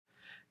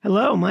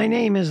Hello, my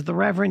name is the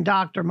Reverend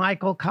Dr.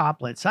 Michael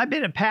Koplitz. I've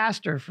been a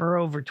pastor for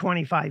over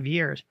 25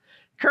 years.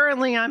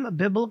 Currently, I'm a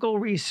biblical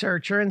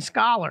researcher and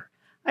scholar.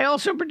 I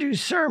also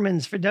produce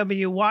sermons for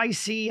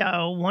WYCO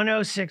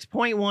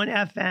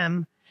 106.1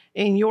 FM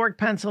in York,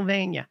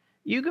 Pennsylvania.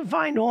 You can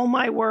find all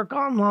my work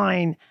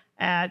online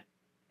at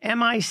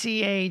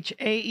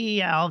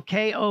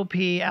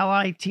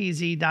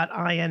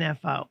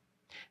michaelkoplitz.info.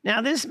 Now,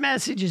 this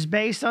message is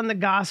based on the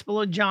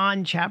Gospel of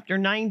John, chapter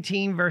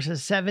 19,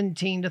 verses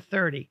 17 to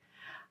 30.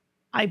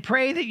 I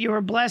pray that you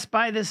are blessed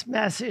by this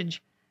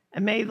message,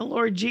 and may the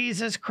Lord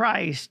Jesus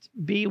Christ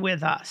be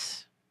with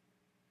us.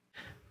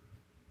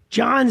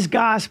 John's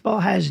Gospel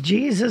has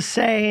Jesus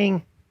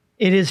saying,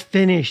 "It is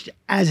finished,"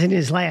 as in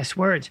his last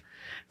words.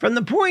 From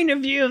the point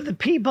of view of the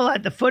people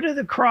at the foot of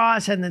the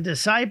cross and the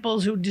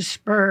disciples who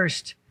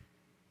dispersed,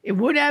 it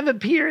would have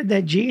appeared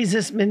that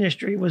Jesus'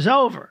 ministry was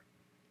over.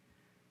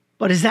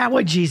 But is that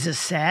what Jesus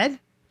said?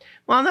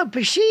 Well, the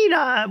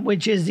Peshitta,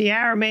 which is the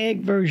Aramaic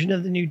version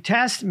of the New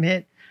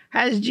Testament,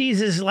 has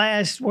Jesus'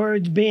 last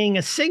words being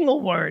a single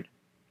word,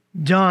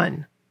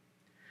 done.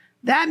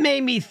 That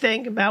made me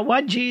think about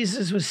what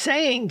Jesus was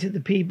saying to the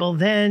people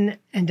then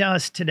and to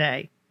us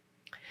today.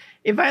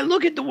 If I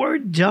look at the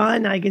word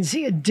done, I can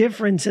see a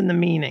difference in the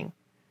meaning.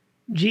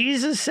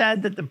 Jesus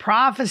said that the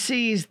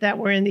prophecies that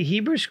were in the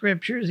Hebrew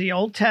scriptures, the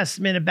Old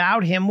Testament,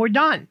 about him were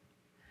done.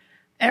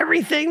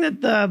 Everything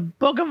that the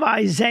book of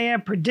Isaiah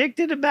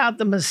predicted about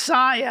the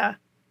Messiah,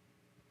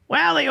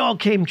 well, they all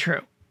came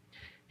true.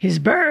 His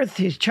birth,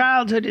 his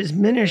childhood, his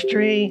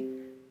ministry,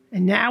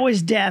 and now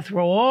his death were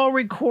all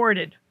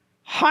recorded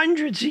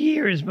hundreds of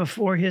years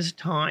before his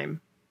time.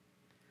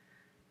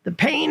 The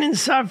pain and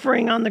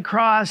suffering on the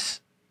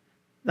cross,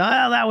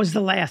 well, that was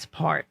the last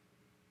part.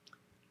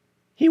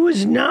 He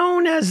was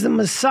known as the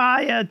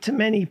Messiah to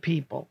many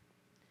people.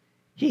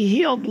 He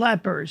healed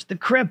lepers, the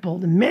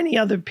crippled, and many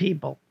other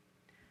people.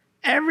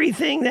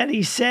 Everything that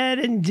he said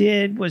and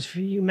did was for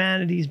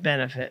humanity's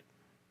benefit.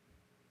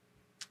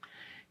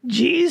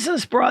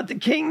 Jesus brought the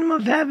kingdom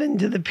of heaven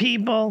to the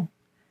people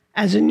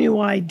as a new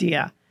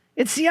idea.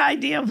 It's the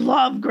idea of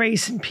love,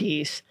 grace, and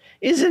peace.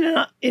 It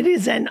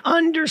is an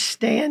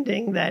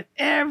understanding that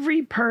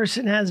every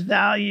person has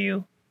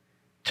value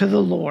to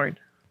the Lord.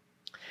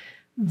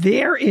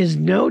 There is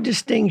no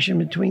distinction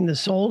between the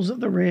souls of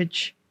the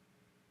rich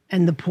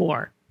and the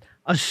poor.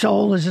 A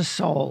soul is a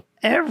soul.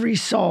 Every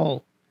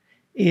soul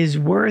is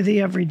worthy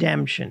of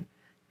redemption.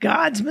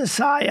 God's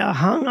Messiah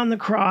hung on the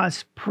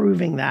cross,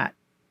 proving that.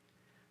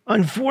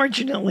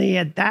 Unfortunately,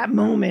 at that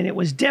moment, it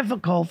was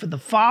difficult for the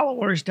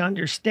followers to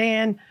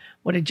understand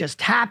what had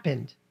just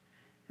happened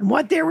and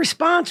what their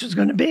response was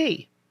going to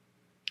be.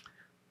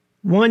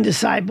 One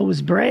disciple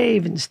was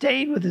brave and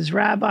stayed with his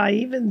rabbi,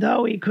 even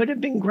though he could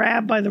have been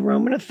grabbed by the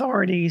Roman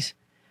authorities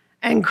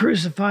and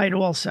crucified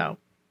also.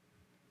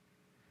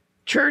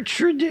 Church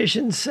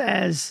tradition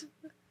says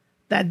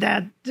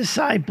that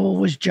disciple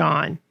was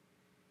John.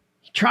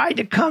 He tried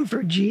to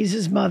comfort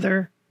Jesus'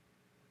 mother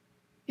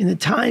in the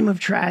time of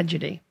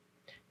tragedy.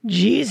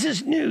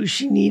 Jesus knew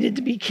she needed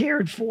to be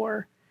cared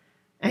for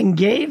and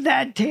gave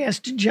that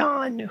task to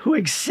John, who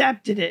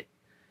accepted it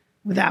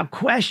without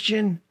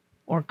question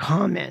or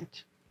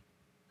comment.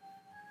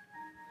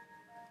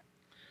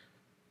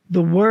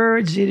 The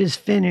words, "it is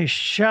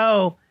finished,"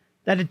 show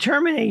that a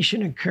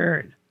termination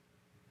occurred.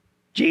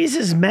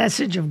 Jesus'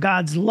 message of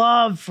God's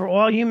love for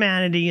all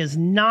humanity is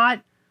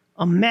not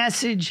a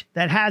message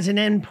that has an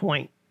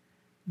endpoint.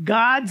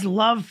 God's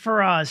love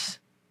for us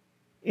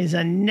is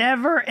a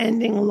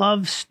never-ending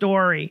love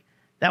story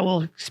that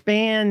will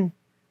expand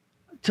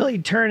till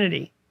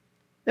eternity.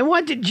 Then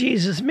what did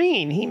Jesus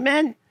mean? He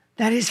meant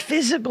that his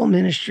physical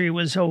ministry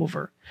was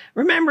over.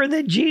 Remember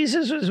that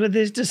Jesus was with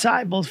his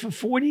disciples for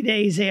 40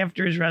 days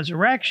after his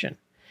resurrection.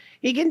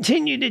 He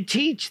continued to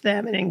teach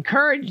them and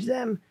encourage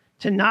them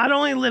to not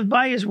only live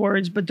by his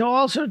words, but to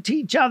also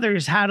teach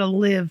others how to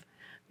live,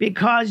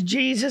 because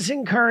Jesus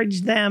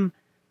encouraged them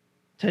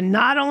to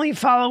not only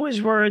follow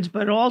his words,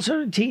 but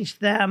also to teach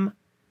them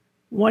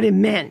what it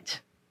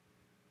meant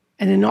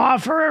and an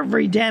offer of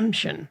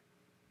redemption.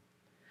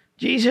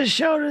 Jesus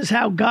showed us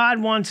how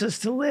God wants us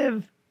to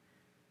live,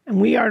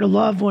 and we are to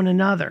love one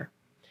another.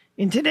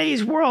 In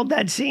today's world,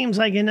 that seems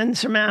like an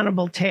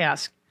insurmountable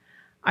task.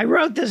 I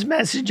wrote this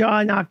message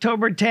on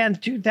October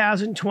 10th,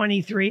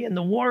 2023, and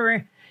the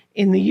war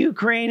in the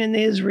Ukraine and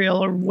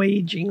Israel are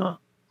waging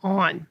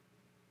on.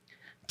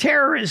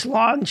 Terrorists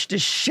launched a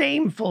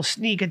shameful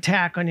sneak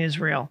attack on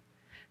Israel.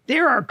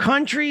 There are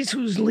countries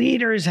whose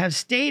leaders have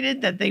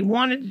stated that they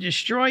wanted to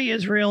destroy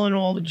Israel and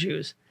all the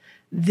Jews.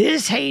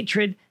 This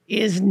hatred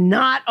is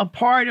not a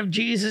part of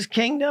Jesus'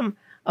 kingdom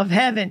of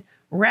heaven.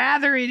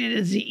 Rather, it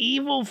is the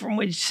evil from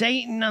which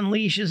Satan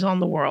unleashes on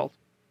the world.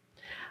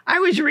 I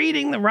was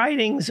reading the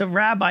writings of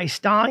Rabbi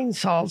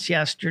Steinsaltz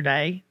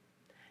yesterday,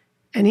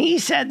 and he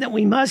said that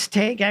we must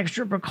take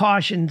extra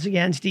precautions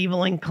against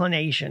evil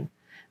inclination.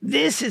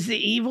 This is the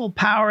evil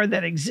power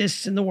that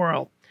exists in the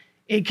world.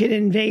 It can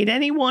invade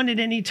anyone at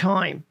any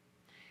time.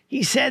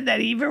 He said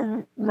that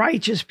even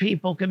righteous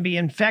people can be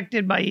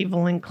infected by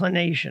evil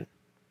inclination.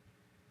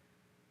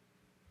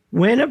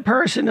 When a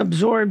person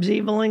absorbs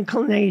evil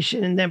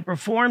inclination and then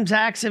performs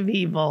acts of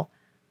evil,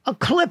 a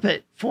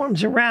clipot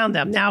forms around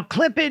them. Now,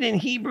 clipot in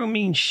Hebrew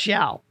means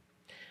shell.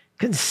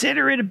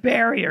 Consider it a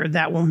barrier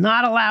that will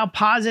not allow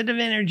positive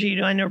energy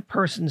to enter a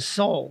person's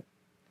soul.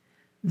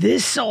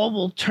 This soul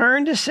will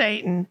turn to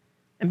Satan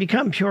and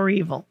become pure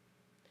evil.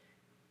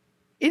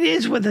 It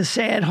is with a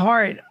sad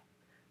heart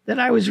that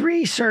I was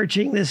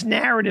researching this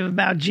narrative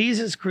about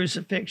Jesus'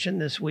 crucifixion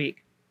this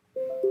week.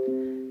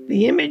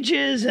 The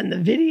images and the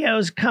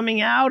videos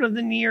coming out of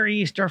the Near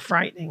East are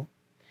frightening.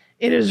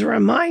 It is a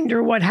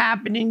reminder what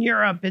happened in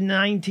Europe in the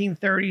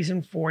 1930s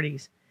and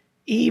 40s.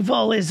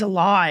 Evil is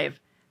alive,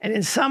 and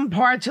in some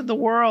parts of the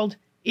world,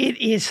 it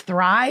is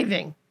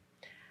thriving.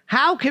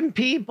 How can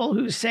people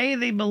who say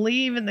they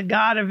believe in the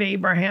God of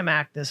Abraham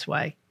act this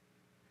way?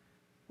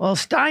 Well,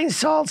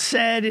 Steinsaltz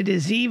said it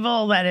is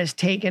evil that has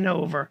taken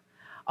over.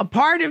 A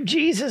part of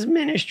Jesus'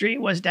 ministry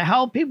was to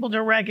help people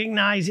to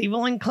recognize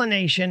evil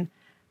inclination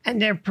and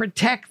to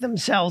protect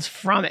themselves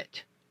from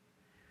it.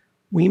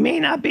 We may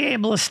not be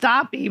able to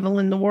stop evil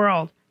in the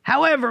world.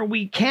 However,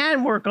 we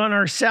can work on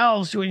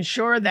ourselves to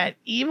ensure that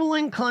evil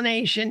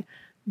inclination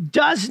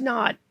does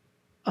not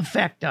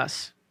affect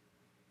us.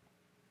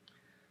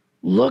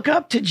 Look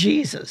up to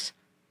Jesus.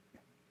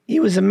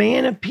 He was a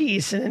man of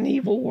peace in an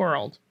evil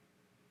world.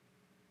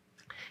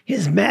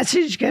 His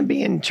message can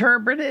be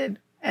interpreted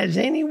as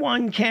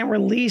anyone can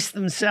release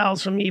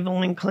themselves from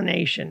evil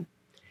inclination.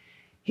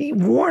 He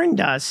warned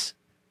us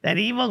that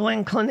evil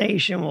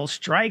inclination will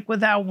strike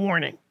without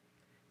warning.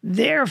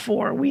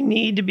 Therefore, we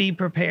need to be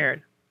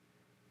prepared.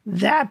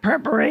 That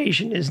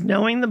preparation is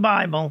knowing the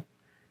Bible,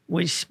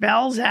 which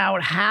spells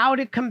out how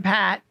to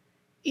combat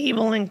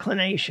evil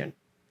inclination.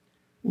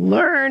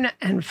 Learn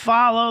and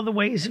follow the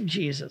ways of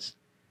Jesus.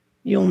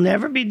 You'll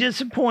never be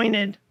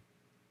disappointed,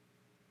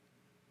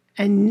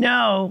 and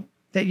know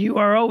that you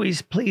are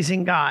always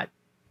pleasing God.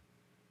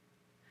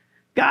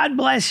 God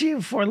bless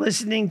you for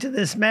listening to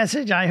this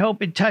message. I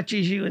hope it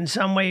touches you in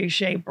some way,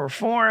 shape, or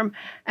form.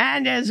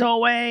 And as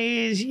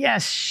always,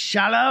 yes,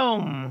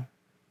 shalom.